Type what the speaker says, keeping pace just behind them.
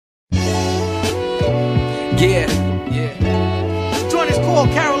This joint is called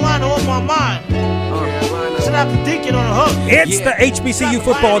Carolina on My Mind. Should have the Deacon on the hook. It's the HBCU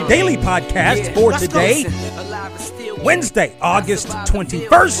Football Daily Podcast for today, Wednesday, August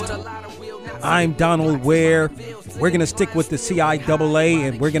 21st. I'm Donald Ware. We're going to stick with the CIAA,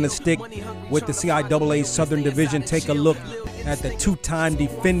 and we're going to stick with the CIAA Southern Division. Take a look at the two-time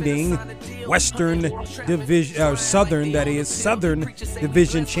defending Southern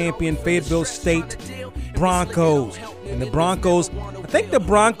Division champion Fayetteville State Broncos. And the Broncos, I think the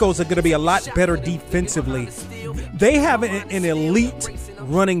Broncos are going to be a lot better defensively. They have an elite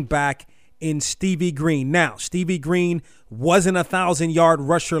running back in Stevie Green. Now, Stevie Green wasn't a 1,000-yard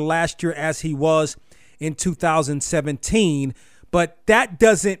rusher last year as he was in 2017, but that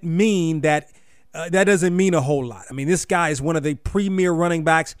doesn't mean a whole lot. I mean, this guy is one of the premier running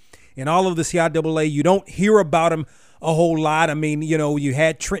backs in all of the CIAA. You don't hear about him a whole lot. I mean, you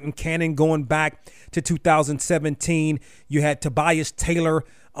had Trenton Cannon going back to 2017. You had Tobias Taylor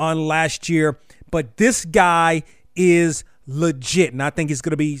on last year, but this guy is legit, and I think he's going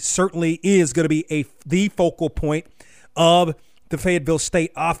to be the focal point of the Fayetteville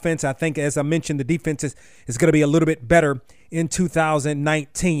State offense. I think, as I mentioned, the defense is going to be a little bit better in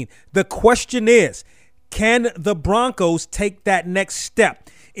 2019. The question is, can the Broncos take that next step?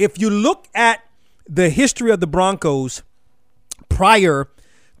 If you look at the history of the Broncos prior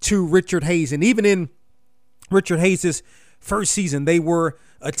to Richard Hayes, and even in Richard Hayes' first season, they were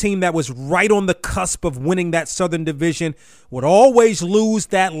a team that was right on the cusp of winning that Southern Division, would always lose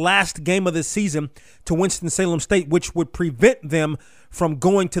that last game of the season to Winston-Salem State, which would prevent them from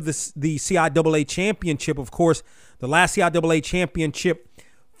going to the CIAA championship. Of course, the last CIAA championship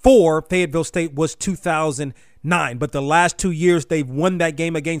for Fayetteville State was 2009. But the last 2 years, they've won that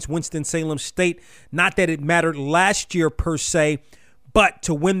game against Winston-Salem State. Not that it mattered last year per se, but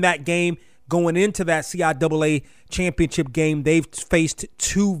to win that game going into that CIAA championship game, they've faced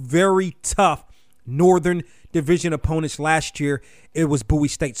two very tough Northern Division opponents last year. It was Bowie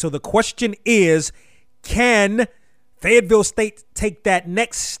State. So the question is, can Fayetteville State take that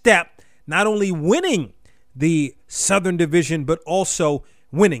next step, not only winning the Southern Division, but also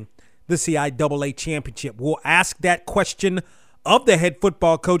winning the CIAA championship? We'll ask that question of the head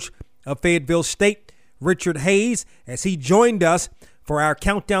football coach of Fayetteville State, Richard Hayes, as he joined us for our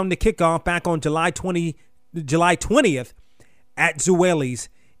countdown to kickoff back on July 20th at Zueli's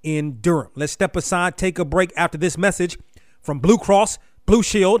in Durham. Let's step aside, take a break after this message from Blue Cross Blue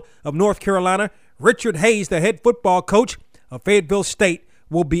Shield of North Carolina. Richard Hayes, the head football coach of Fayetteville State,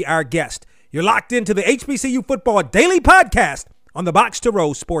 will be our guest. You're locked into the HBCU Football Daily Podcast on the Box to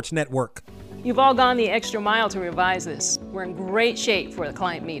Row Sports Network. You've all gone the extra mile to revise this. We're in great shape for the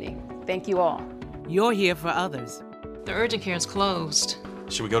client meeting. Thank you all. You're here for others. The urgent care is closed.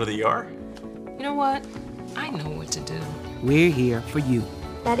 Should we go to the ER? You know what? I know what to do. We're here for you.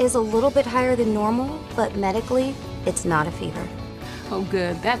 That is a little bit higher than normal, but medically, it's not a fever. Oh,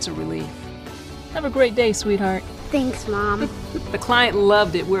 good. That's a relief. Have a great day, sweetheart. Thanks, Mom. The client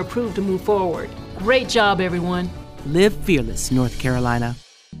loved it. We're approved to move forward. Great job, everyone. Live fearless, North Carolina.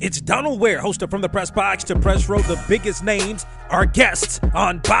 It's Donald Ware, host of From the Press Box to Press Row. The biggest names are guests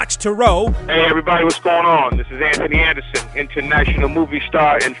on Box to Row. Hey, everybody, what's going on? This is Anthony Anderson, international movie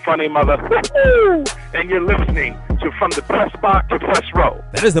star and funny mother. And you're listening to From the Press Box to Press Row.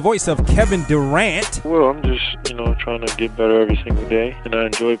 That is the voice of Kevin Durant. Well, I'm just, trying to get better every single day, and I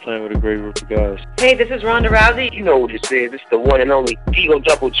enjoy playing with a great group of guys. Hey, this is Ronda Rousey. You know what it is. It's the one and only Eagle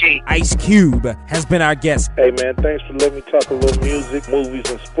Double G. Ice Cube has been our guest. Hey, man, thanks for letting me talk a little music,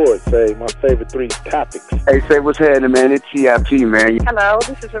 movies, and sports. Hey, my favorite three topics. Hey, say what's happening, man. It's CIP, man. Hello,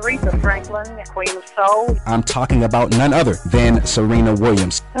 this is Aretha Franklin, Queen of Soul. I'm talking about none other than Serena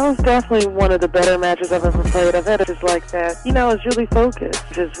Williams. That was definitely one of the better matches I've ever played. I've had it just like that. I was really focused,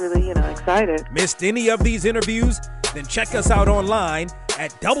 just really, excited. Missed any of these interviews? Then check us out online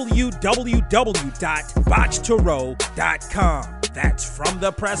at www.boxtorow.com. That's From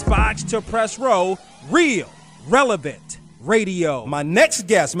the Press Box to Press Row, real, relevant radio. My next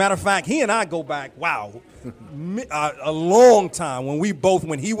guest, matter of fact, he and I go back, a long time.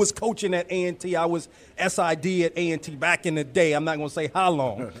 When he was coaching at A&T, I was SID at A&T back in the day. I'm not going to say how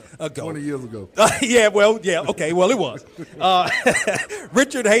long ago. 20 years ago. It was.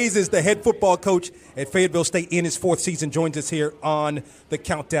 Richard Hayes is the head football coach at Fayetteville State in his fourth season, joins us here on the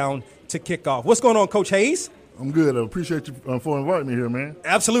countdown to kickoff. What's going on, Coach Hayes? I'm good. I appreciate you for inviting me here, man.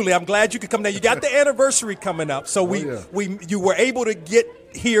 Absolutely. I'm glad you could come down. You got the anniversary coming up, so you were able to get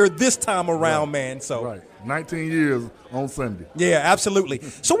here this time around, man. So right, 19 years on Sunday. Yeah, absolutely.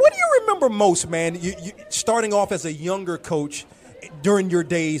 So what do you remember most, man? You starting off as a younger coach during your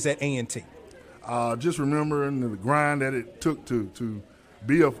days at A&T? just remembering the grind that it took to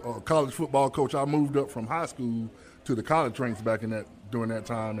be a college football coach. I moved up from high school to the college ranks back during that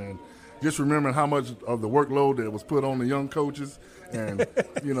time, and just remembering how much of the workload that was put on the young coaches. And,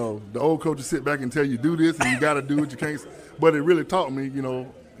 the old coaches sit back and tell you, do this, and you got to do it. You can't. But it really taught me,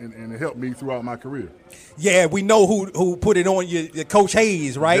 and it helped me throughout my career. Yeah, we know who put it on you, Coach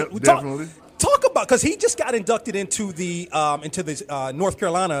Hayes, right? Definitely. Talk about, because he just got inducted into the North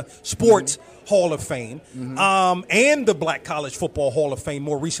Carolina Sports Hall of Fame, and the Black College Football Hall of Fame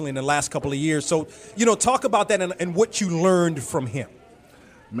more recently in the last couple of years. So, talk about that and what you learned from him.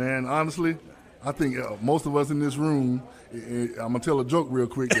 Man, honestly, I think most of us in this room, I'm going to tell a joke real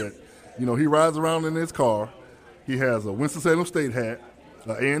quick that, he rides around in his car. He has a Winston-Salem State hat,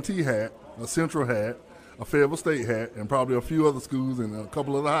 an A&T hat, a Central hat, a Fayetteville State hat, and probably a few other schools and a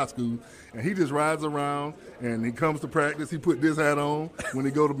couple other high schools. And he just rides around, and he comes to practice. He put this hat on. When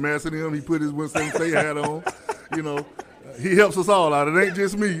he go to Macedon, he put his Winston State hat on. He helps us all out. It ain't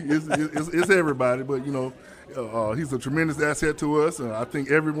just me. It's everybody. But, he's a tremendous asset to us. I think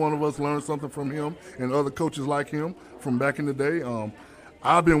every one of us learned something from him and other coaches like him from back in the day.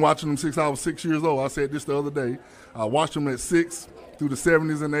 I've been watching him since I was 6 years old. I said this the other day. I watched him at 6 through the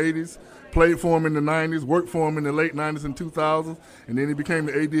 70s and 80s, played for him in the 90s, worked for him in the late 90s and 2000s, and then he became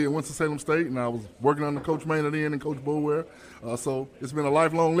the AD at Winston-Salem State, and I was working under Coach Maynard then and Coach Boulware. So it's been a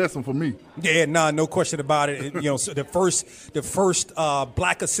lifelong lesson for me. Yeah, no question about it. So the first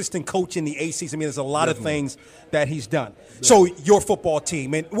black assistant coach in the ACs. I mean, there's a lot of things that he's done. Definitely. So your football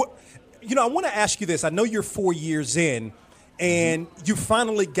team, and I want to ask you this. I know you're 4 years in, and you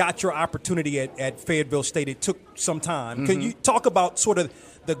finally got your opportunity at Fayetteville State. It took some time. Can you talk about sort of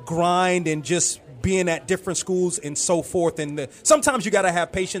the grind and just being at different schools and so forth? And sometimes you got to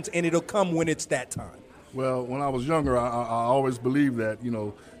have patience, and it'll come when it's that time. Well, when I was younger, I always believed that,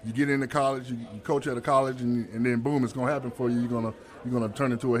 you get into college, you coach at a college, and then boom, it's going to happen for you. You're gonna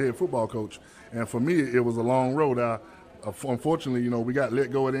turn into a head football coach. And for me, it was a long road. Unfortunately, we got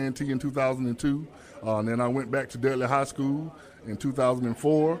let go at A&T in 2002. And then I went back to Dudley High School in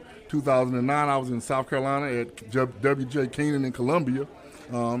 2004. 2009, I was in South Carolina at W.J. Keenan in Columbia.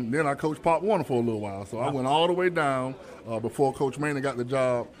 Then I coached Pop Warner for a little while. So I went all the way down before Coach Maynard got the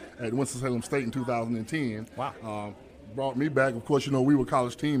job at Winston-Salem State in 2010. Wow. Brought me back. Of course, we were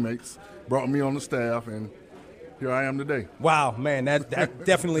college teammates. Brought me on the staff, and here I am today. Wow, man, that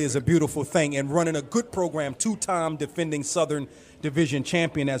definitely is a beautiful thing. And running a good program, 2-time defending Southern Division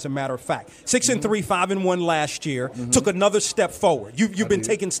champion, as a matter of fact. 6-3, 5-1 last year. Took another step forward. You've been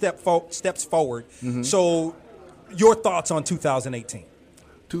taking steps forward. So your thoughts on 2018?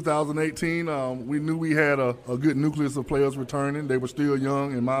 2018, we knew we had a good nucleus of players returning. They were still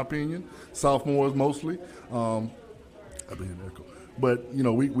young, in my opinion, sophomores mostly. But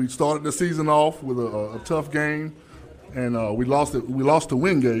we started the season off with a tough game, and we lost to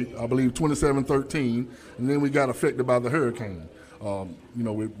Wingate, I believe, 27-13, and then we got affected by the hurricane.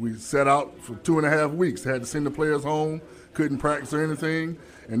 We set out for 2.5 weeks, had to send the players home, couldn't practice or anything,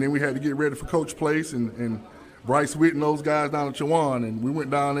 and then we had to get ready for Coach Place and Bryce Witt and those guys down at Chowan, and we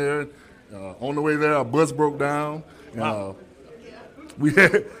went down there. On the way there, our bus broke down. And, we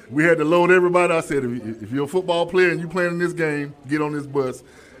had to load everybody. I said, if you're a football player and you playing in this game, get on this bus.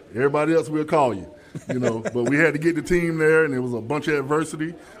 Everybody else will call you. But we had to get the team there, and it was a bunch of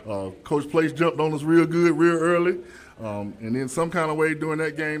adversity. Coach Place jumped on us real good, real early. And then some kind of way during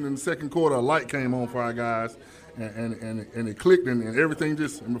that game in the second quarter, a light came on for our guys. And it clicked, and everything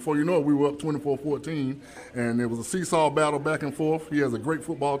and before you know it, we were up 24-14, and it was a seesaw battle back and forth. He has a great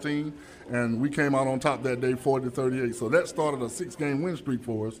football team, and we came out on top that day, 40-38. So that started a 6-game win streak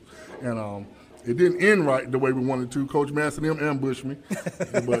for us, and it didn't end right the way we wanted to. Coach Macedon ambushed me,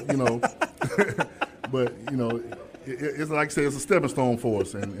 but it's like I said, it's a stepping stone for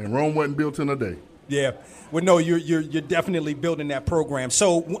us, and Rome wasn't built in a day. Yeah, well, no, you're definitely building that program.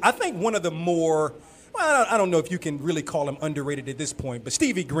 So I think one of the more I don't know if you can really call him underrated at this point, but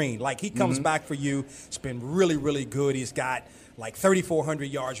Stevie Green, he comes back for you. It's been really, really good. He's got 3,400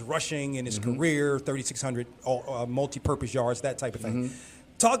 yards rushing in his career, 3,600 multi-purpose yards, that type of thing.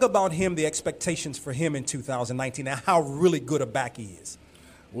 Talk about him, the expectations for him in 2019, and how really good a back he is.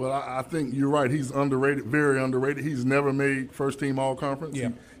 Well, I think you're right. He's underrated, very underrated. He's never made first-team all-conference.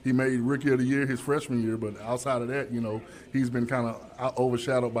 Yeah. He made Rookie of the Year his freshman year, but outside of that, he's been kind of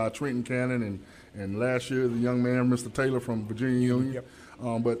overshadowed by Trenton Cannon and last year, the young man, Mr. Taylor from Virginia Union. Yep.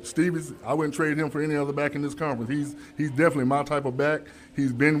 But Stevie's, I wouldn't trade him for any other back in this conference. He's definitely my type of back.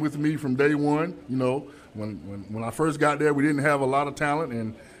 He's been with me from day one. When I first got there, we didn't have a lot of talent,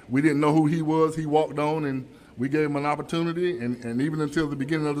 and we didn't know who he was. He walked on, and we gave him an opportunity. And even until the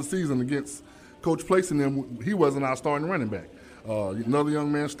beginning of the season against coach placing him, he wasn't our starting running back. Another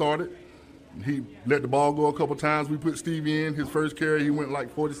young man started. He let the ball go a couple times. We put Stevie in. His first carry, he went like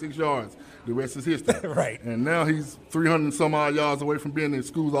 46 yards. The rest is history. Right. And now he's 300 some odd yards away from being in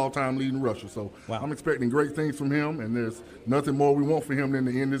school's all-time leading rusher. So I'm expecting great things from him, and there's nothing more we want for him than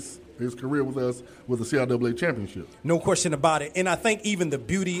to end his career with us with the CIAA championship. No question about it. And I think even the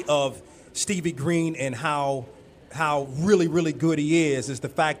beauty of Stevie Green and how really, really good he is the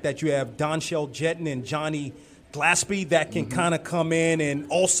fact that you have Donshell Jetton and Johnny Glaspie that can kind of come in and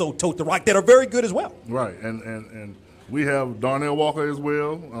also tote the rock that are very good as well. Right, and we have Darnell Walker as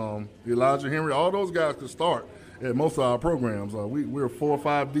well, Elijah Henry. All those guys could start at most of our programs. We're 4 or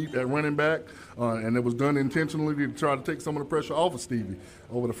 5 deep at running back, and it was done intentionally to try to take some of the pressure off of Stevie.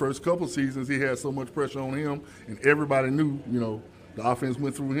 Over the first couple of seasons, he had so much pressure on him, and everybody knew, the offense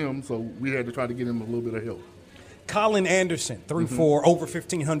went through him, so we had to try to get him a little bit of help. Colin Anderson threw for over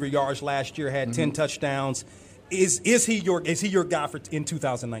 1,500 yards last year, had 10 touchdowns. Is he your guy in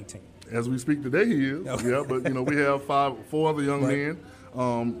 2019? As we speak today, he is. Yeah, but we have 4 other young men.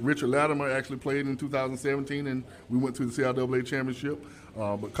 Richard Latimer actually played in 2017, and we went to the CIAA championship.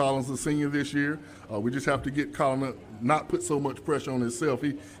 But Colin's a senior this year. We just have to get Colin to not put so much pressure on himself.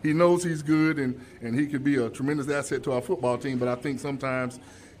 He knows he's good, and he could be a tremendous asset to our football team. But I think sometimes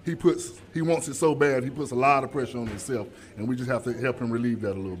he wants it so bad, he puts a lot of pressure on himself, and we just have to help him relieve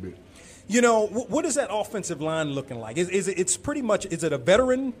that a little bit. What is that offensive line looking like? Is it a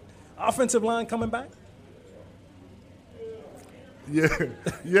veteran offensive line coming back? Yeah.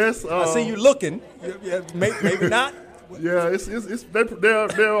 Yes. I see you looking. Yeah, maybe not. Yeah,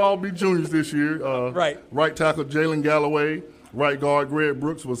 they'll all be juniors this year. Right. Right tackle Jalen Galloway, right guard Greg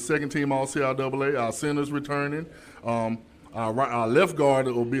Brooks was second team All CIAA. Our center's returning. Our left guard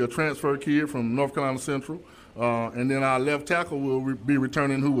will be a transfer kid from North Carolina Central. And then our left tackle will be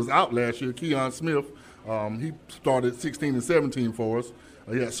returning, who was out last year, Keon Smith. He started 16 and 17 for us.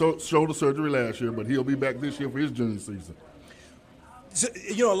 He had shoulder surgery last year, but he'll be back this year for his junior season. So,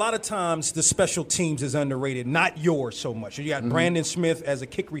 a lot of times the special teams is underrated, not yours so much. You got Brandon Smith as a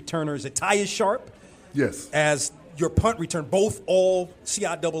kick returner. Is it Tyus Sharp? Yes. As your punt return, both all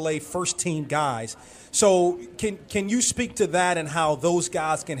CIAA first-team guys. So can you speak to that and how those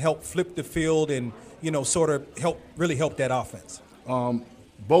guys can help flip the field and, sort of really help that offense?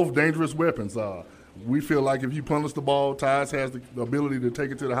 Both dangerous weapons. We feel like if you punt us the ball, Tyus has the ability to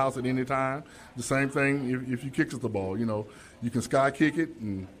take it to the house at any time. The same thing if you kick us the ball. You can sky kick it,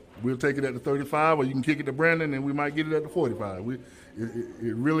 and we'll take it at the 35, or you can kick it to Brandon, and we might get it at the 45. It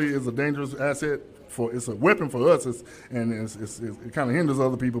really is a dangerous asset. It's a weapon for us, it kind of hinders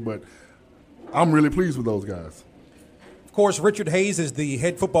other people, but I'm really pleased with those guys. Of course, Richard Hayes is the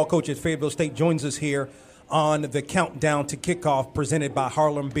head football coach at Fayetteville State, joins us here on the Countdown to Kickoff presented by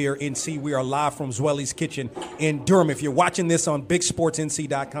Harlem Beer NC. We are live from Zweli's Kitchen in Durham. If you're watching this on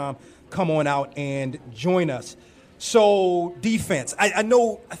BigSportsNC.com, come on out and join us. So, defense. I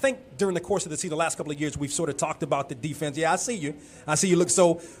think during the course of the season, the last couple of years, we've sort of talked about the defense. Yeah, I see you. Look,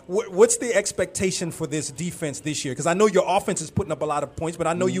 so what's the expectation for this defense this year? Because I know your offense is putting up a lot of points, but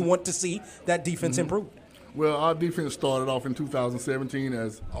I know you want to see that defense improve. Well, our defense started off in 2017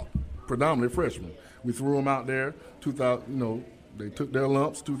 as predominantly freshmen. We threw them out there. They took their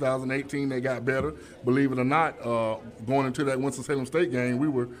lumps. 2018, they got better. Believe it or not, going into that Winston-Salem State game, we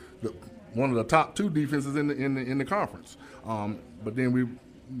were one of the top 2 defenses in the conference. But then we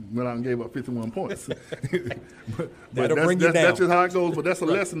went out and gave up 51 points. but that's just how it goes. But that's a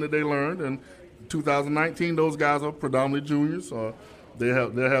lesson that they learned. And 2019, those guys are predominantly juniors.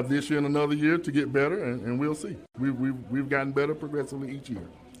 They'll have this year and another year to get better, and we'll see. We've gotten better progressively each year.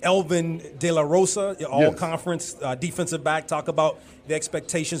 Elvin De La Rosa, all-conference defensive back. Talk about the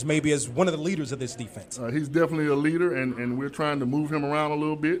expectations maybe as one of the leaders of this defense. He's definitely a leader, and we're trying to move him around a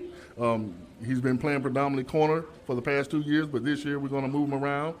little bit. He's been playing predominantly corner for the past 2 years, but this year we're going to move him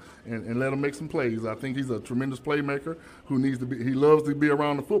around and let him make some plays. I think he's a tremendous playmaker he loves to be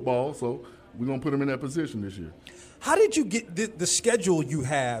around the football, so we're going to put him in that position this year. How did you get the schedule you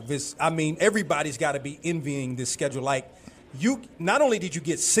have? Everybody's got to be envying this schedule. You not only did you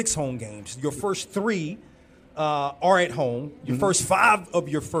get 6 home games, your first 3 are at home. Your first 5 of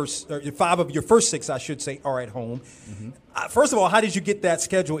your first 6, I should say, are at home. First of all, how did you get that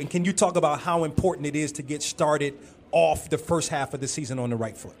schedule? And can you talk about how important it is to get started off the first half of the season on the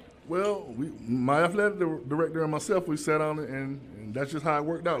right foot? Well, my athletic director and myself, we sat on it, and that's just how it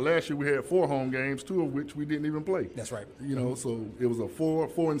worked out. Last year we had 4 home games, 2 of which we didn't even play. That's right. So it was a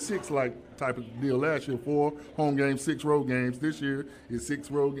 4 and 6 type of deal last year. 4 home games, 6 road games. This year it's 6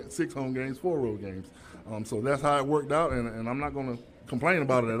 home games, 4 road games. So that's how it worked out, and I'm not going to complain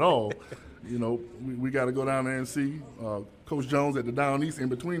about it at all. You know, we got to go down there and see Coach Jones at the Down East in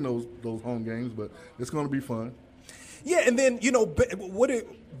between those home games, but it's going to be fun. Yeah, and then, you know,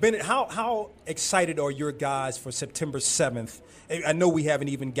 Bennett, how excited are your guys for September 7th? I know we haven't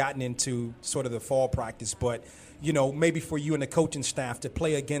even gotten into sort of the fall practice, but, you know, maybe for you and the coaching staff to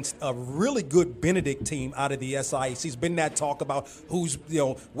play against a really good Benedict team out of the SIAC. There's been that talk about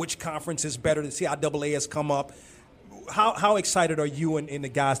which conference is better. The CIAA has come up. How excited are you and the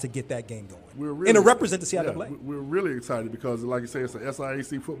guys to get that game going? We're really, and to represent the CIAA? Yeah, we're really excited because, like you say, it's an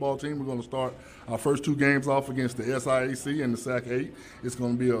SIAC football team. We're going to start our first 2 games off against the SIAC and the SAC-8. It's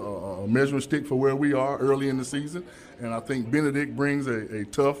going to be a measuring stick for where we are early in the season. And I think Benedict brings a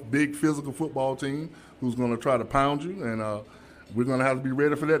tough, big, physical football team who's going to try to pound you. And we're going to have to be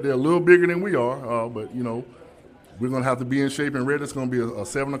ready for that. They're a little bigger than we are, but, you know, we're going to have to be in shape and ready. It's going to be a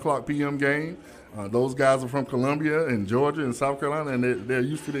 7 o'clock p.m. game. Those guys are from Columbia and Georgia and South Carolina, and they're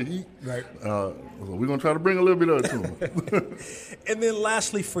used to the heat. Right. So we're going to try to bring a little bit of it to them. And then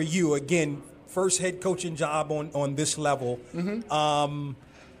lastly for you, again, first head coaching job on this level. Mm-hmm.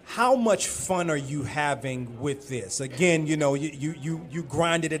 How much fun are you having with this? Again, you know, you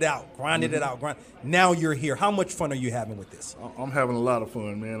grinded it out. Now you're here. How much fun are you having with this? I'm having a lot of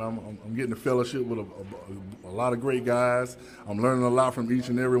fun, man. I'm getting a fellowship with a lot of great guys. I'm learning a lot from each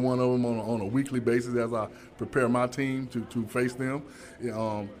and every one of them on a weekly basis as I prepare my team to face them.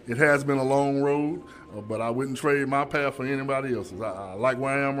 It has been a long road, but I wouldn't trade my path for anybody else's. I like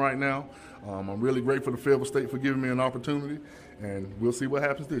where I am right now. I'm really grateful to Fayetteville State for giving me an opportunity. And we'll see what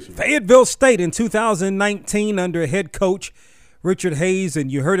happens this year. Fayetteville State in 2019 under head coach Richard Hayes,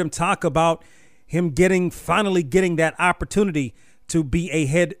 and you heard him talk about him finally getting that opportunity to be a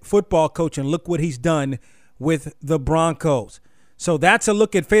head football coach, and look what he's done with the Broncos. So that's a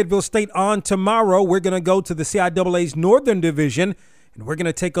look at Fayetteville State. On tomorrow, we're going to go to the CIAA's Northern Division, and we're going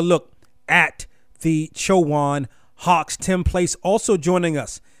to take a look at the Chowan Hawks. Tim Place also joining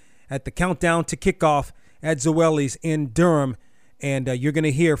us at the countdown to kickoff at Zoelli's in Durham. And you're going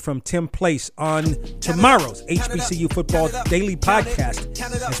to hear from Tim Place on tomorrow's HBCU Football Daily Podcast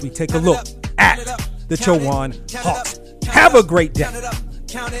as we take a look at the Chowan Hawks. Have a great day. Count it up,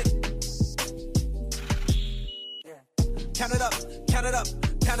 count it up, count it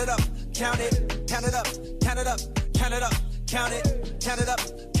up, count it, count it up, count it up, count it up, count it, count it up,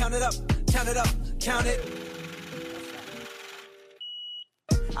 count it up, count it up, count it.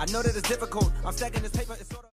 I know that it's difficult. I'm stacking this paper. It's sort of